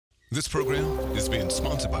This program is being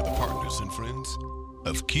sponsored by the partners and friends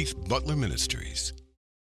of Keith Butler Ministries.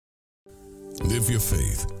 Live Your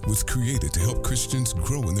Faith was created to help Christians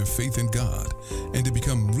grow in their faith in God and to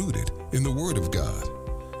become rooted in the Word of God.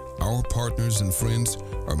 Our partners and friends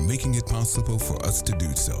are making it possible for us to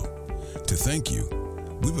do so. To thank you,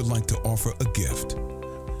 we would like to offer a gift.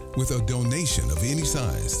 With a donation of any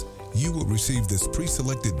size, you will receive this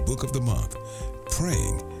pre-selected book of the month,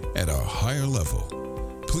 Praying at a Higher Level.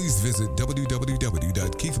 Please visit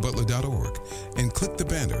www.keithbutler.org and click the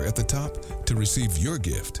banner at the top to receive your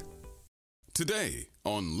gift. Today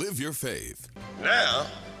on Live Your Faith. Now,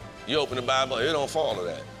 you open the Bible, it don't fall to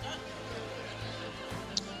that.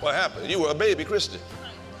 What happened? You were a baby Christian.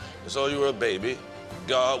 And so you were a baby.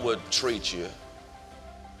 God would treat you,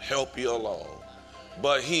 help you along.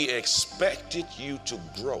 But he expected you to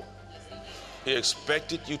grow. He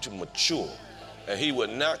expected you to mature. And he would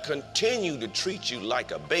not continue to treat you like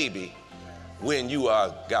a baby when you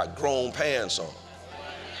got grown pants on.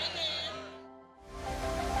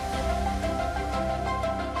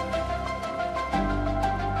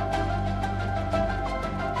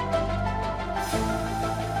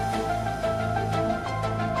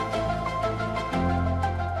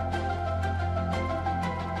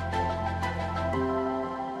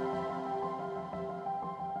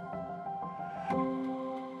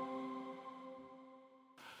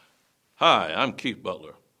 Hi, I'm Keith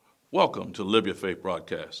Butler. Welcome to Live Your Faith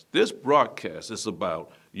broadcast. This broadcast is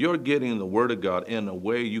about your getting the Word of God in a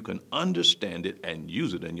way you can understand it and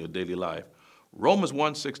use it in your daily life. Romans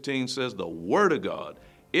 1:16 says the Word of God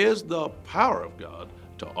is the power of God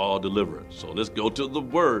to all deliverance. So let's go to the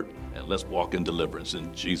Word and let's walk in deliverance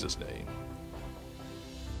in Jesus' name.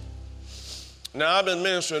 Now, I've been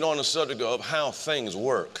ministering on the subject of how things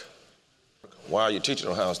work. Why are you teaching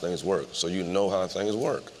on how things work? So you know how things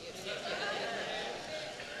work.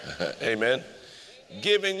 Amen.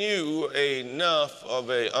 Giving you enough of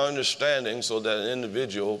a understanding so that an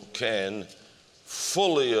individual can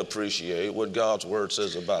fully appreciate what God's word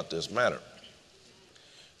says about this matter.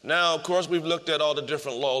 Now, of course, we've looked at all the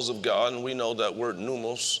different laws of God, and we know that word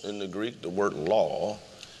pneumos in the Greek, the word law,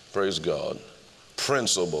 praise God,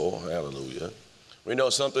 principle, hallelujah. We know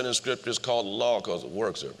something in Scripture is called law because it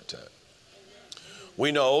works every time.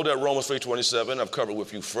 We know that Romans 3:27, I've covered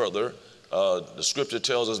with you further, the Scripture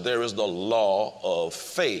tells us there is the law of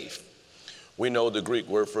faith. We know the Greek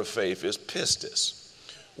word for faith is pistis.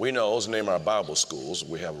 We know, it's the name of our Bible schools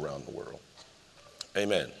we have around the world.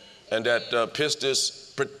 Amen. And that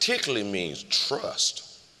pistis particularly means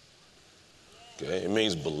trust. Okay, it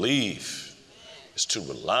means belief. It's to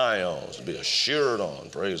rely on, it's to be assured on,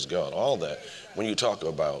 praise God, all that. When you talk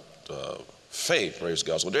about faith, praise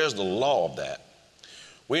God. So there's the law of that.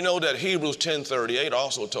 We know that Hebrews 10:38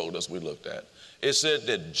 also told us, we looked at, it said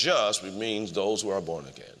that just means those who are born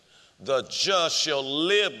again. The just shall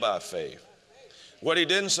live by faith. What he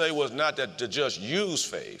didn't say was not that to just use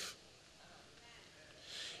faith.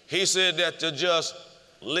 He said that to just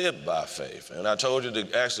live by faith. And I told you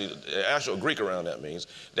the actual Greek around that means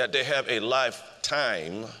that they have a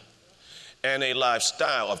lifetime and a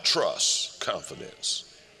lifestyle of trust, confidence,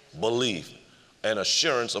 belief, and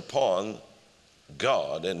assurance upon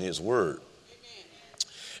God and his word.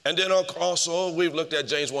 And then also we've looked at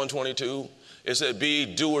James 1:22. It said, be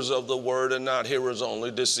doers of the word and not hearers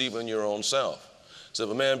only, deceiving your own self. So if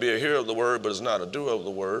a man be a hearer of the word but is not a doer of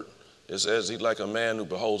the word, it says he's like a man who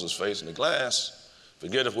beholds his face in the glass,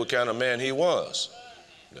 forgetteth what kind of man he was.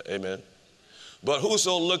 Amen. But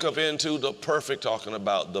whoso looketh into the perfect, talking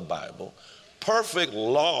about the Bible, perfect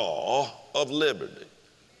law of liberty,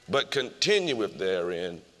 but continueth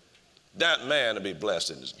therein, that man to be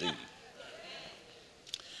blessed in his deed.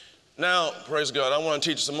 Now, praise God, I want to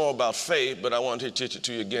teach you some more about faith, but I want to teach it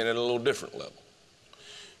to you again at a little different level.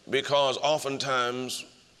 Because oftentimes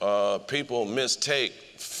people mistake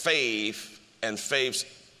faith and faith's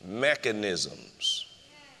mechanisms.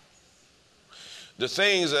 The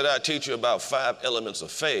things that I teach you about 5 elements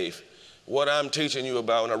of faith, what I'm teaching you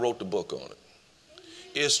about when I wrote the book on it,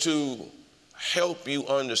 is to help you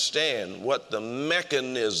understand what the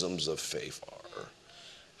mechanisms of faith are,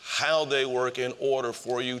 how they work in order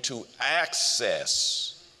for you to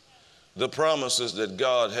access the promises that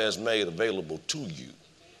God has made available to you.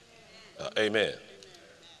 Amen.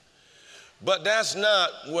 But that's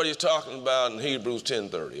not what he's talking about in Hebrews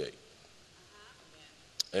 10:38.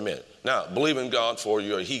 Amen. Now, believe in God for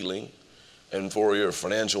your healing and for your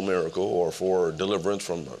financial miracle or for deliverance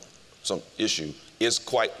from some issue is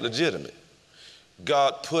quite legitimate.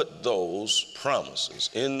 God put those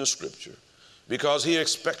promises in the Scripture because he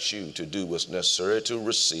expects you to do what's necessary to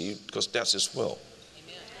receive, because that's his will.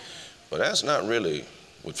 Amen. But that's not really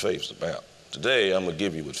what faith is about. Today, I'm going to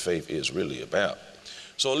give you what faith is really about.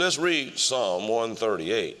 So let's read Psalm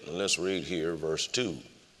 138, and let's read here verse 2.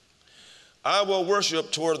 I will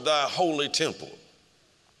worship toward thy holy temple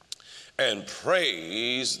and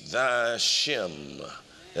praise thy Shem.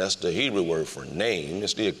 That's the Hebrew word for name.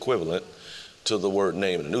 It's the equivalent to the word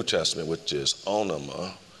name in the New Testament, which is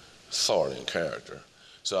onoma, thought in character.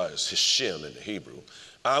 So it's Shem in the Hebrew.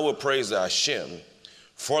 I will praise thy Shem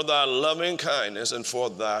for thy loving kindness and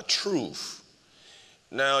for thy truth.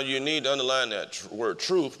 Now you need to underline that word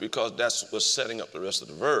truth, because that's what's setting up the rest of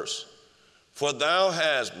the verse. For thou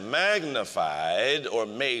hast magnified or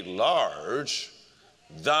made large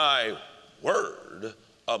thy word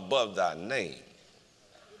above thy name.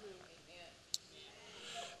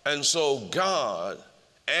 And so God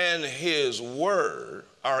and his word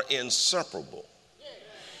are inseparable.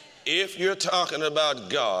 If you're talking about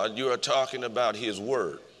God, you are talking about his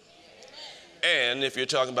word. And if you're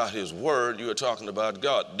talking about his word, you are talking about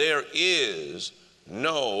God. There is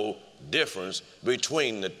no difference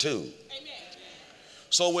between the two.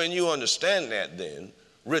 So when you understand that, then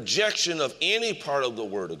rejection of any part of the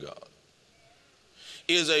word of God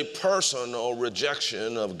is a personal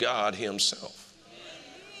rejection of God himself.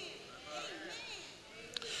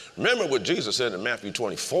 Remember what Jesus said in Matthew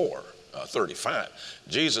 24:35.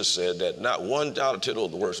 Jesus said that not one jot or tittle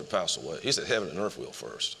of the words will pass away. He said heaven and earth will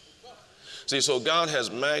first. See, so God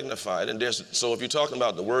has magnified, and so if you're talking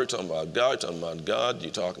about the word, you're talking about God,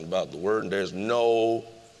 you're talking about the word, and there's no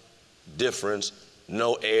difference,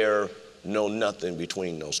 no error, no nothing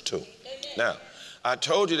between those two. Now, I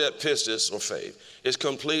told you that pistis, or faith, is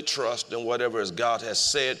complete trust in whatever as God has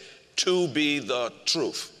said to be the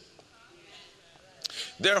truth.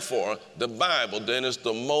 Therefore, the Bible then is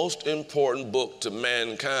the most important book to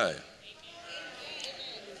mankind.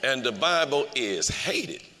 And the Bible is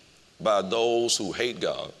hated by those who hate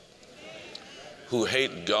God, who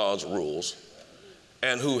hate God's rules,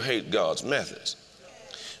 and who hate God's methods.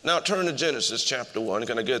 Now turn to Genesis chapter 1.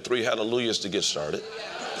 Can I get 3 hallelujahs to get started?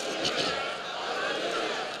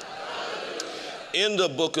 In the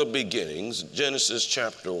book of beginnings, Genesis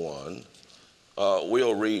chapter 1,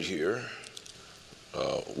 we'll read here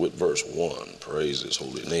with verse 1. Praise his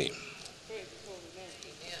holy name.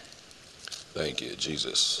 Thank you,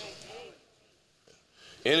 Jesus.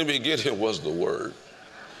 In the beginning was the Word,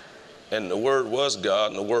 and the Word was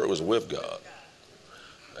God, and the Word was with God.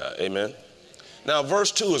 Amen. Now,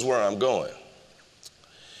 verse 2 is where I'm going.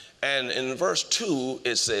 And in verse 2,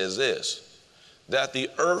 it says this, that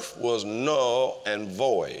the earth was null and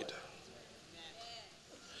void,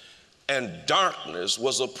 and darkness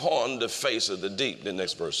was upon the face of the deep, the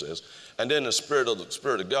next verse says, and then the Spirit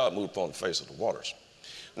of God moved upon the face of the waters.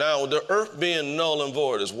 Now, the earth being null and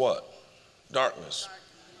void is what? Darkness.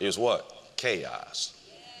 Is what? Chaos.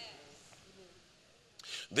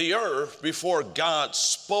 The earth, before God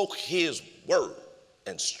spoke his word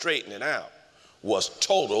and straightened it out, was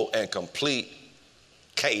total and complete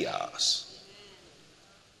chaos.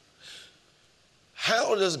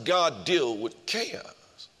 How does God deal with chaos?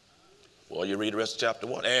 Well, you read the rest of chapter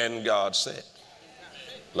 1. And God said,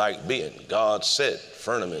 like being, God said,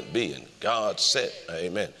 firmament being, God said,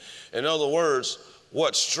 amen. In other words,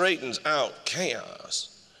 what straightens out chaos,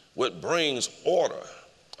 what brings order,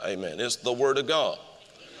 amen, is the word of God.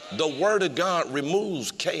 The word of God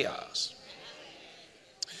removes chaos,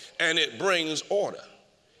 and it brings order.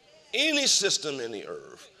 Any system in the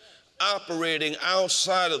earth operating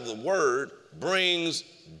outside of the word brings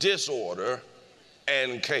disorder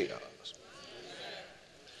and chaos.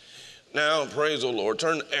 Now, praise the Lord,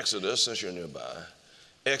 turn to Exodus, since you're nearby.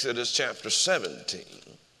 Exodus chapter 17.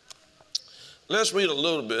 Let's read a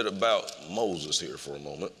little bit about Moses here for a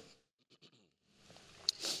moment.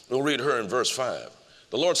 We'll read her in verse 5.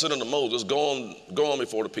 The Lord said unto Moses, go on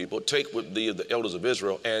before the people, take with thee the elders of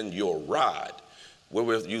Israel and your rod,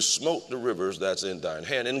 wherewith you smote the rivers that's in thine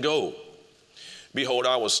hand, and go. Behold,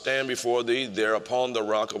 I will stand before thee there upon the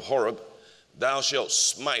rock of Horeb. Thou shalt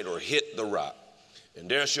smite or hit the rock, and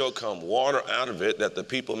there shall come water out of it that the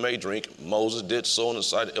people may drink. Moses did so in the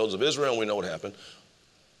sight of the elders of Israel, and we know what happened.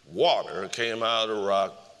 Water came out of the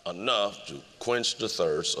rock enough to quench the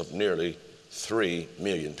thirst of nearly 3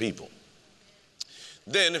 million people.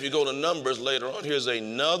 Then if you go to Numbers later on, here's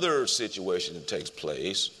another situation that takes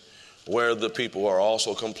place where the people are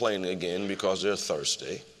also complaining again because they're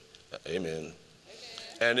thirsty. Amen.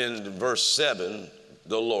 And in verse 7,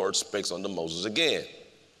 the Lord speaks unto Moses again.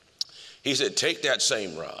 He said, take that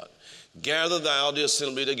same rod, gather thou the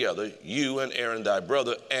assembly together, you and Aaron thy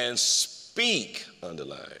brother, and speak,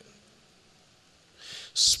 underline.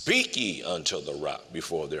 Speak ye unto the rock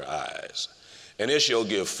before their eyes, and it shall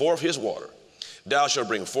give forth his water. Thou shalt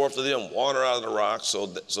bring forth to them water out of the rock, so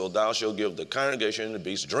thou shalt give the congregation and the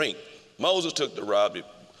beasts drink. Moses took the rod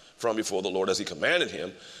from before the Lord as he commanded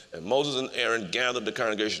him, and Moses and Aaron gathered the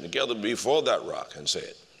congregation together before that rock and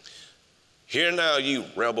said, Hear now, you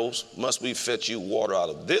rebels, must we fetch you water out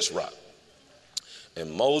of this rock?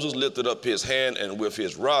 And Moses lifted up his hand, and with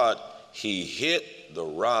his rod he hit the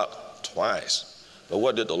rock twice. But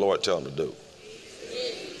what did the Lord tell him to do?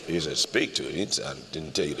 He said, speak to it. He said, I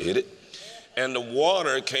didn't tell you to hit it. And the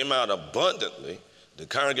water came out abundantly. The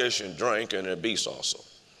congregation drank, and their beasts also.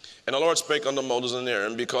 And the Lord spake unto Moses and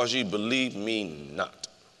Aaron, because ye believe me not.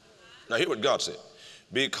 Now hear what God said.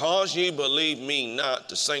 Because ye believe me not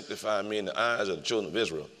to sanctify me in the eyes of the children of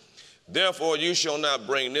Israel, therefore you shall not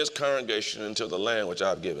bring this congregation into the land which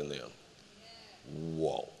I've given them.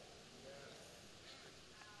 Whoa.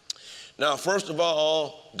 Now, first of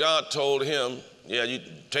all, God told him, yeah, you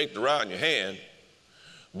take the rod in your hand,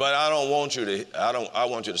 but I want you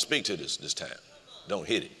to speak to this time. Don't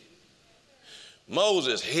hit it.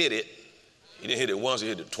 Moses hit it. He didn't hit it once, he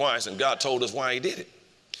hit it twice, and God told us why he did it.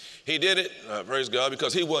 He did it, praise God,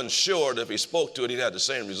 because he wasn't sure that if he spoke to it, he'd have the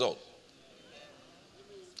same result.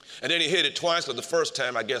 And then he hit it twice, because the first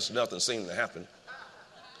time, I guess nothing seemed to happen.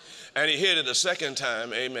 And he hit it the second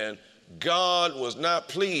time, amen. God was not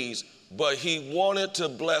pleased, but he wanted to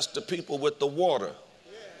bless the people with the water.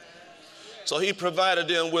 So he provided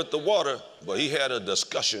them with the water, but he had a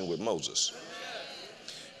discussion with Moses.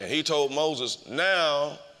 And he told Moses,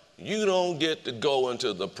 now you don't get to go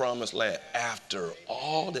into the promised land after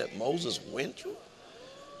all that Moses went through.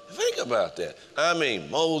 Think about that. I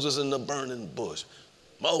mean, Moses in the burning bush,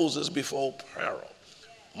 Moses before Pharaoh,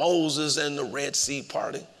 Moses and the Red Sea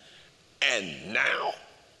parting, and now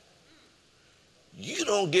you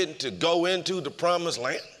don't get to go into the promised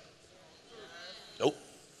land? Nope.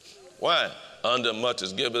 Why? Under much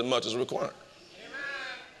is given, much is required.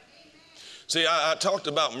 See, I talked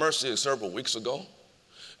about mercy several weeks ago,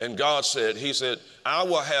 and God said, he said, I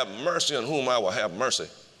will have mercy on whom I will have mercy,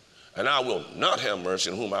 and I will not have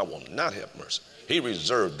mercy on whom I will not have mercy. He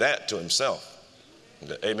reserved that to himself.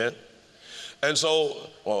 Amen. And so,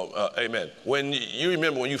 amen. When you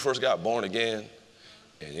remember when you first got born again,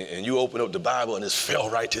 and you opened up the Bible and it fell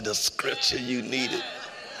right to the scripture you needed,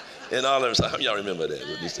 and all of that. Y'all remember that?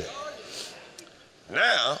 What he said.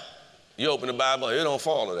 Now you open the Bible and it don't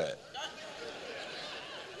fall to that.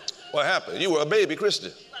 What happened? You were a baby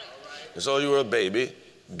Christian. And so you were a baby.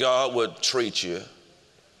 God would treat you,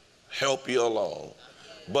 help you along,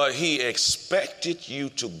 but he expected you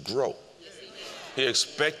to grow. He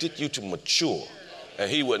expected you to mature,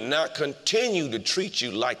 and he would not continue to treat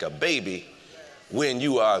you like a baby when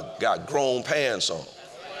you got grown pants on.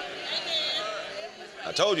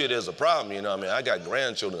 I told you there's a problem, you know. I mean, I got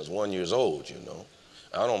grandchildren that's 1 year old, you know.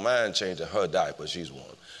 I don't mind changing her diaper. She's 1.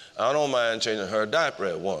 I don't mind changing her diaper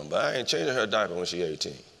at 1, but I ain't changing her diaper when she's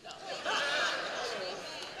 18.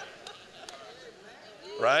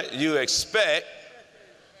 Right? You expect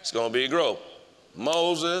it's going to be growth.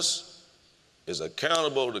 Moses is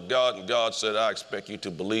accountable to God, and God said, I expect you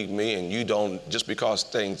to believe me, and you don't, just because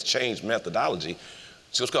things change methodology,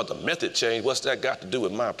 just because the method changed, what's that got to do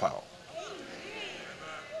with my power?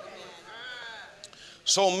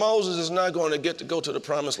 So Moses is not going to get to go to the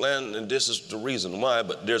promised land, and this is the reason why,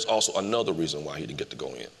 but there's also another reason why he didn't get to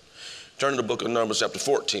go in. Turn to the book of Numbers chapter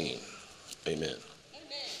 14. Amen.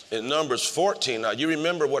 In Numbers 14, now you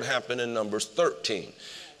remember what happened in Numbers 13.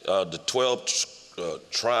 The 12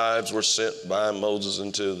 tribes were sent by Moses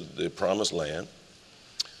into the promised land.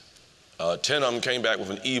 10 of them came back with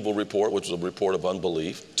an evil report, which was a report of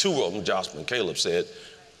unbelief. 2 of them, Joshua and Caleb, said,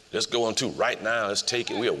 let's go into right now. Let's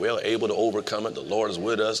take it. We are well able to overcome it. The Lord is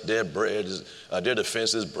with us. Their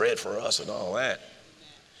defense is bread for us and all that.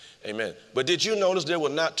 Amen. But did you notice there were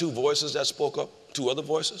not 2 voices that spoke up? 2 other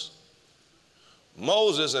voices?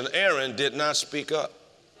 Moses and Aaron did not speak up.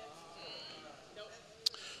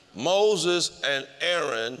 Moses and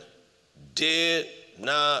Aaron did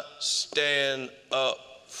not stand up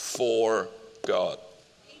for God.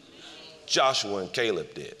 Joshua and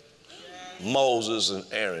Caleb did. Moses and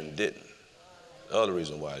Aaron didn't. The other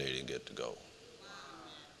reason why they didn't get to go.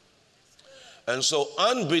 And so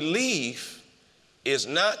unbelief is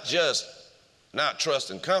not just not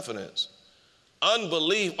trust and confidence.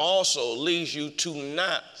 Unbelief also leads you to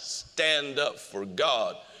not stand up for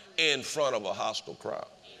God in front of a hostile crowd.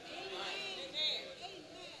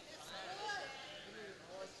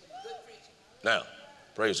 Now,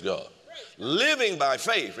 praise God. Living by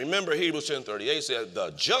faith. Remember Hebrews 10:38 said,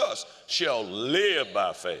 the just shall live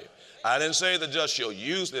by faith. I didn't say the just shall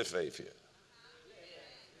use their faith here.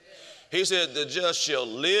 He said the just shall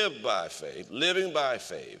live by faith. Living by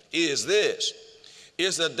faith is this.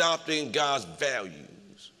 It's adopting God's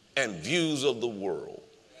values and views of the world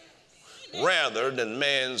rather than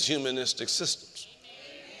man's humanistic systems.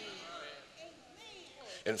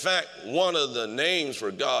 In fact, one of the names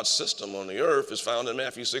for God's system on the earth is found in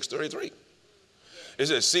Matthew 6:33. It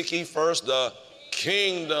says, seek ye first the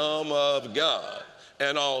kingdom of God,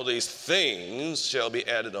 and all these things shall be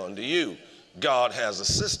added unto you. God has a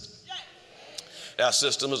system. That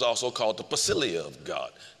system is also called the basilia of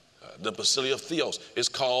God. The basilia of Theos is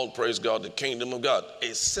called, praise God, the kingdom of God,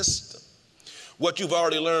 a system. What you've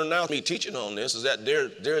already learned now, me teaching on this, is that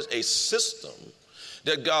there's a system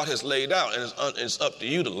that God has laid out, and it's up to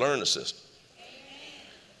you to learn the system,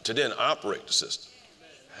 to then operate the system.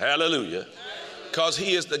 Hallelujah. Because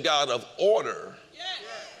he is the God of order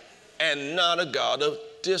and not a God of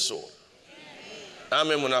disorder. I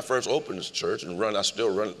remember when I first opened this church and I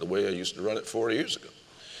still run it the way I used to run it 40 years ago.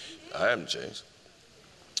 I haven't changed.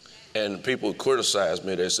 And people criticized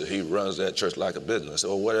me. They said, he runs that church like a business. I said,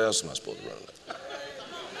 well, what else am I supposed to run it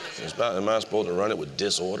like? Am I supposed to run it with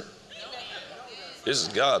disorder? This is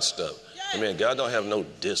God's stuff. I mean, God don't have no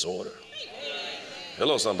disorder.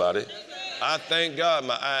 Hello, somebody. I thank God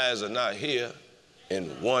my eyes are not here, and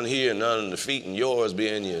one here and none in the feet, and yours be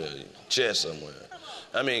in your chest somewhere.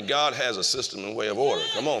 I mean, God has a system and way of order.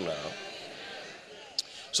 Come on now.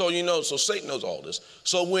 So so Satan knows all this.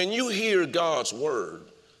 So when you hear God's word,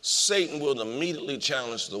 Satan will immediately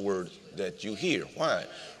challenge the word that you hear. Why?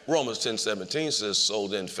 Romans 10:17 says, so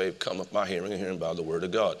then faith cometh by hearing, and hearing by the word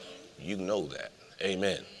of God. You know that.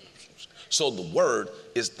 Amen. So the word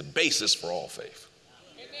is the basis for all faith.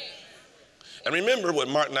 And remember what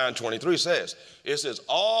Mark 9:23 says. It says,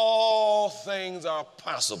 all things are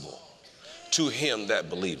possible to him that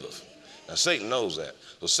believeth. Now Satan knows that.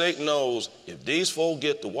 So Satan knows if these folk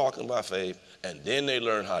get to walking by faith and then they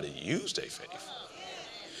learn how to use their faith,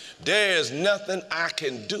 there is nothing I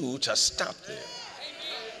can do to stop them.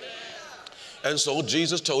 And so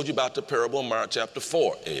Jesus told you about the parable of Mark chapter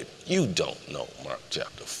 4. If you don't know Mark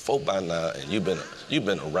chapter 4 by now and you've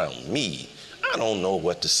been around me, I don't know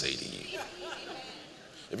what to say to you.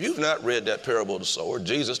 If you've not read that parable of the sower,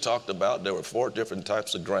 Jesus talked about there were 4 different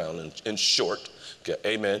types of ground in short. Okay,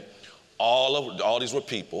 amen. All these were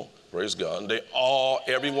people, praise God. And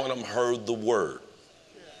every one of them heard the word.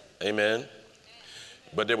 Amen.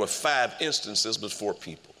 But there were 5 instances with 4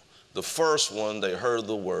 people. The first one, they heard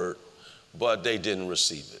the word, but they didn't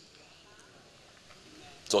receive it.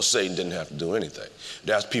 So Satan didn't have to do anything.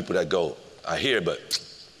 That's people that go, I hear, but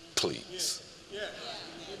please.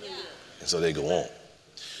 And so they go on.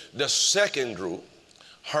 The second group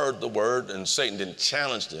heard the word, and Satan didn't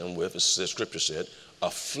challenge them with, as the scripture said,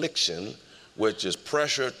 affliction, which is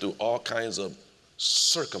pressure through all kinds of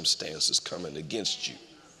circumstances coming against you.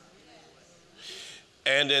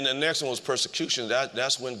 And then the next one was persecution.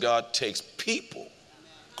 That's when God takes people,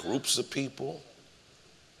 groups of people,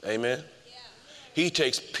 amen? He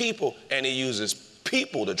takes people and he uses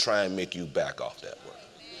people to try and make you back off that word.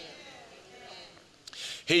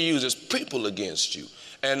 He uses people against you.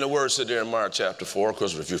 And the word said there in Mark chapter 4, of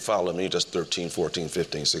course, if you follow me, just 13, 14,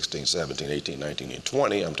 15, 16, 17, 18, 19, and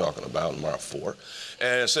 20, I'm talking about in Mark 4.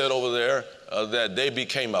 And it said over there that they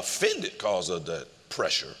became offended because of that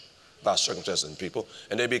pressure by circumstances and people.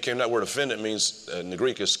 And they became, that word offended means, in the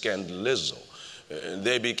Greek is scandalizo.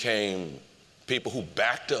 They became people who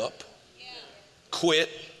backed up, quit,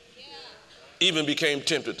 even became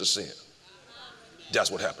tempted to sin.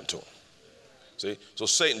 That's what happened to them. See? So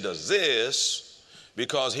Satan does this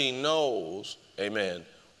because he knows, amen,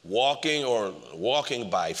 walking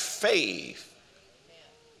by faith.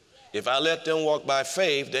 If I let them walk by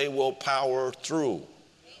faith, they will power through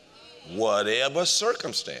whatever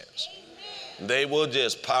circumstance. They will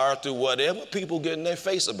just power through whatever people get in their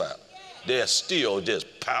face about. They're still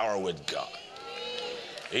just power with God.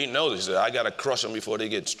 He knows, he said, I got to crush them before they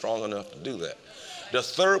get strong enough to do that. The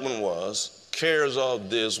third one was cares of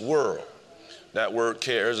this world. That word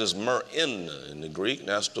cares is merimna in the Greek, and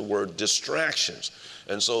that's the word distractions.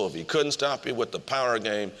 And so if he couldn't stop you with the power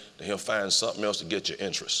game, then he'll find something else to get your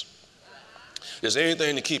interest. There's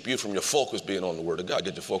anything to keep you from your focus being on the word of God.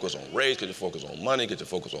 Get your focus on race, get your focus on money, get your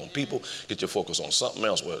focus on people, get your focus on something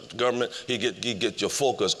else, whether it's government. He get your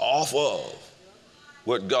focus off of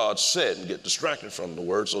what God said and get distracted from the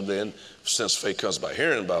word. So then, since faith comes by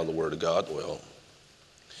hearing by the word of God, well,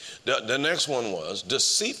 the next one was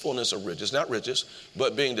deceitfulness of riches, not riches,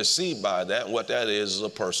 but being deceived by that. And what that is a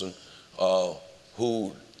person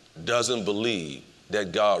who doesn't believe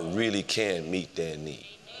that God really can meet their need.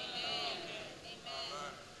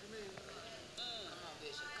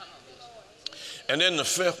 And then the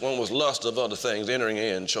fifth one was lust of other things, entering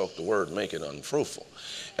in, choke the word, make it unfruitful.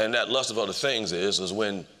 And that lust of other things is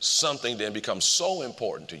when something then becomes so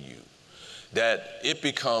important to you that it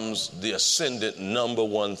becomes the ascendant number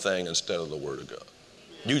one thing instead of the word of God.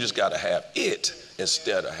 You just got to have it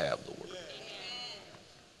instead of have the word.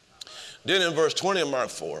 Then in verse 20 of Mark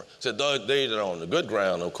 4, it said, they that are on the good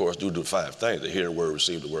ground, of course, do the five things. They hear the word,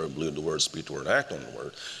 receive the word, believe the word, speak the word, act on the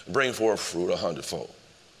word, bring forth fruit 100-fold.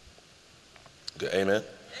 Okay, amen?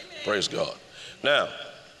 Praise God. Now,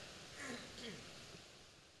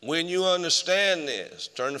 when you understand this,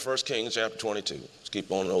 turn to 1 Kings chapter 22. Let's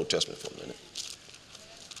keep on in the Old Testament for a minute.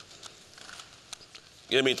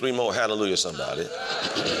 Give me 3 more hallelujah, somebody.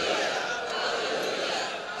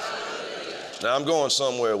 Now, I'm going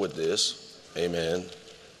somewhere with this. Amen.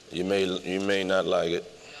 You may not like it.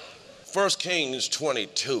 1 Kings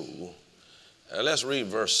 22. Let's read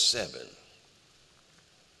verse 7.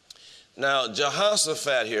 Now,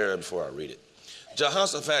 Jehoshaphat here, before I read it,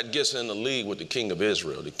 Jehoshaphat gets in the league with the king of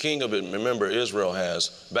Israel. The king of it, remember, Israel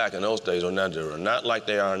has, back in those days, not like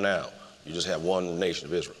they are now. You just have one nation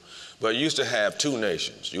of Israel. But you used to have 2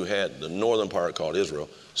 nations. You had the northern part called Israel,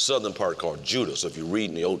 southern part called Judah. So if you read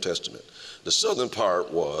in the Old Testament, the southern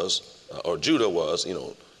part was, or Judah was,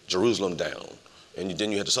 Jerusalem down. And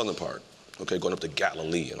then you had the southern part, okay, going up to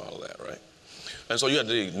Galilee and all of that, right? And so you had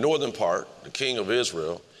the northern part, the king of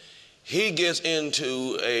Israel. He gets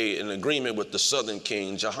into an agreement with the southern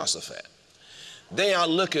king, Jehoshaphat. They are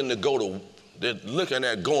looking at going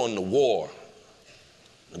to war,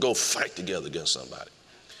 to go fight together against somebody.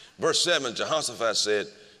 Verse 7, Jehoshaphat said,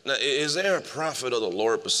 now, is there a prophet of the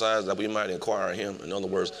Lord besides that we might inquire of him? In other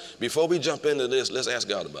words, before we jump into this, let's ask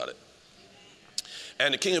God about it.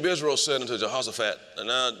 And the king of Israel said unto Jehoshaphat,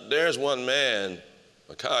 now there's one man,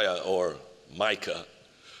 Micaiah or Micah,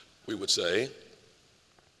 we would say,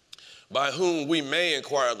 by whom we may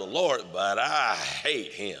inquire of the Lord, but I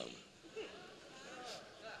hate him.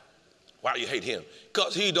 Why do you hate him?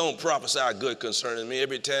 Because he don't prophesy good concerning me.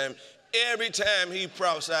 Every time he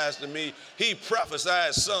prophesies to me, he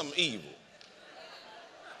prophesies some evil.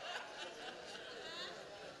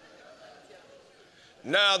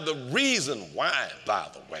 Now, the reason why, by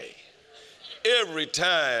the way, every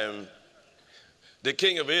time the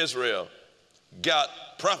king of Israel got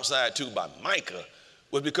prophesied to by Micah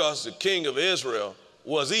was because the king of Israel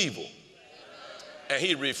was evil. And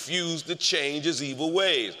he refused to change his evil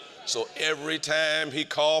ways. So every time he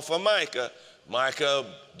called for Micah,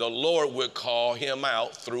 the Lord would call him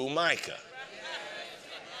out through Micah.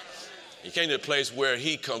 He came to a place where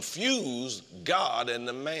he confused God and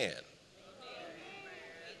the man.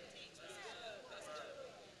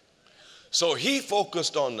 So he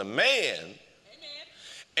focused on the man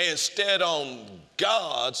instead on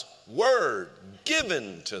God's word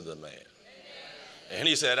given to the man. And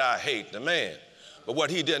he said, I hate the man. But what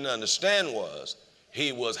he didn't understand was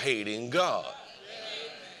he was hating God.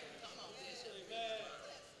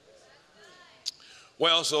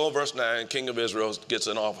 Well, so verse 9, king of Israel gets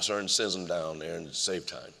an officer and sends him down there and save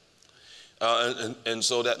time. And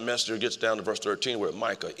so that messenger gets down to verse 13 where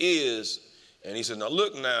Micah is. And he said, now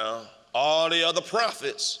look now, all the other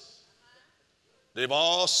prophets, they've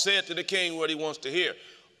all said to the king what he wants to hear.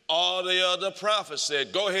 All the other prophets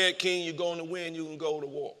said, go ahead, king, you're going to win, you can go to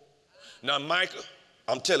war. Now, Micah,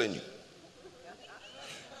 I'm telling you,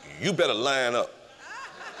 you better line up.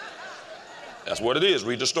 That's what it is,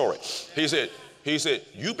 read the story. He said,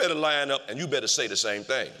 you better line up and you better say the same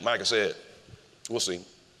thing. Micah said, we'll see.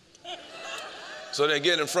 So they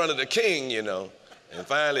get in front of the king, and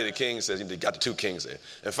finally the king says, they got the 2 kings there.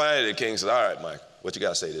 And finally the king says, all right, Mike, what you got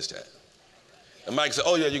to say this time? And Mike said,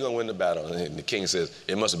 oh yeah, you're going to win the battle. And the king says,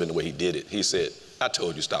 it must have been the way he did it. He said, I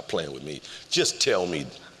told you stop playing with me. Just tell me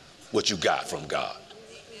what you got from God.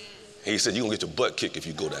 He said, you're going to get your butt kicked if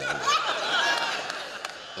you go down there.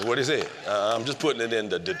 That's what he said. I'm just putting it in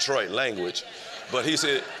the Detroit language. But he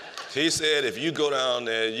said, if you go down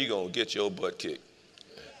there, you're going to get your butt kicked.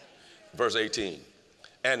 Verse 18.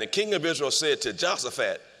 And the king of Israel said to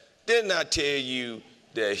Jehoshaphat, didn't I tell you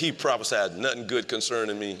that he prophesied nothing good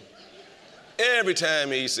concerning me? Every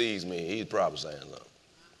time he sees me, he's prophesying something.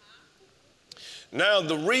 Now,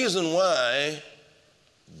 the reason why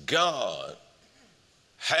God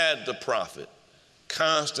had the prophet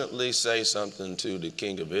constantly say something to the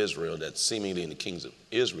king of Israel that seemingly in the king of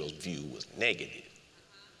Israel's view was negative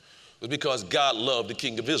was because God loved the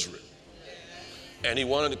king of Israel. And he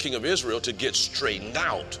wanted the king of Israel to get straightened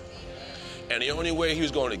out. And the only way he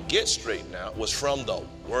was going to get straightened out was from the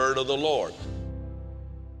word of the Lord.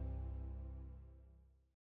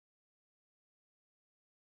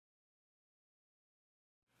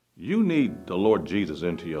 You need the Lord Jesus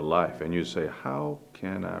into your life, and you say, how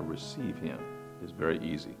can I receive him? It's very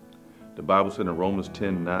easy. The Bible said in Romans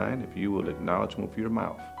 10:9, if you will acknowledge him with your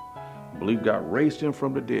mouth, believe God raised him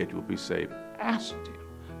from the dead, you will be saved. Ask him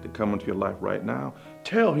to come into your life right now.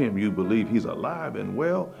 Tell him you believe he's alive and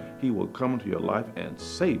well. He will come into your life and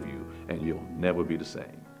save you, and you'll never be the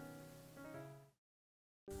same.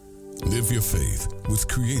 Live Your Faith was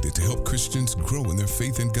created to help Christians grow in their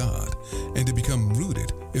faith in God and to become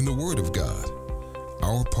rooted in the Word of God.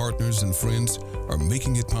 Our partners and friends are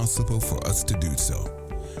making it possible for us to do so.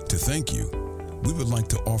 To thank you, we would like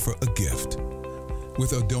to offer a gift.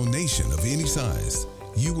 With a donation of any size,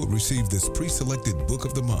 you will receive this pre-selected book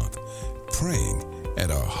of the month, Praying at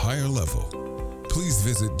a Higher Level. Please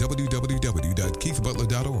visit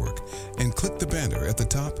www.keithbutler.org and click the banner at the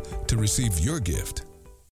top to receive your gift.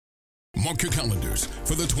 Mark your calendars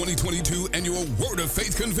for the 2022 Annual Word of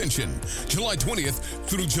Faith Convention, July 20th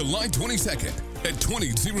through July 22nd at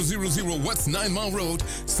 20000 West 9 Mile Road,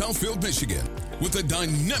 Southfield, Michigan, with a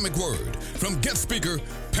dynamic word from guest speaker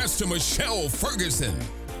Pastor Michelle Ferguson,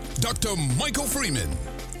 Dr. Michael Freeman,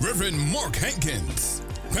 Reverend Mark Hankins,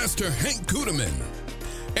 Pastor Hank Kudeman,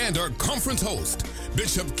 and our conference host,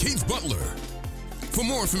 Bishop Keith Butler. For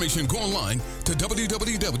more information, go online to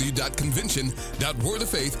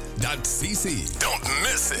www.convention.wordoffaith.cc. Don't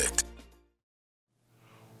miss it.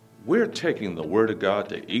 We're taking the Word of God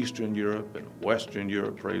to Eastern Europe and Western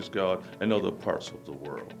Europe, praise God, and other parts of the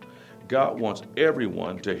world. God wants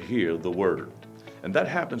everyone to hear the Word. And that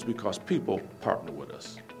happens because people partner with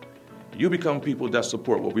us. You become people that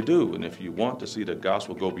support what we do. And if you want to see the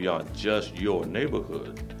gospel go beyond just your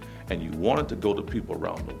neighborhood, and you want it to go to people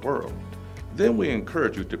around the world, then we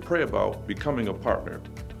encourage you to pray about becoming a partner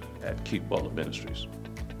at Keith Butler Ministries.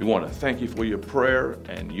 We want to thank you for your prayer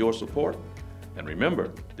and your support. And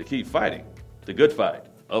remember to keep fighting the good fight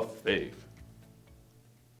of faith.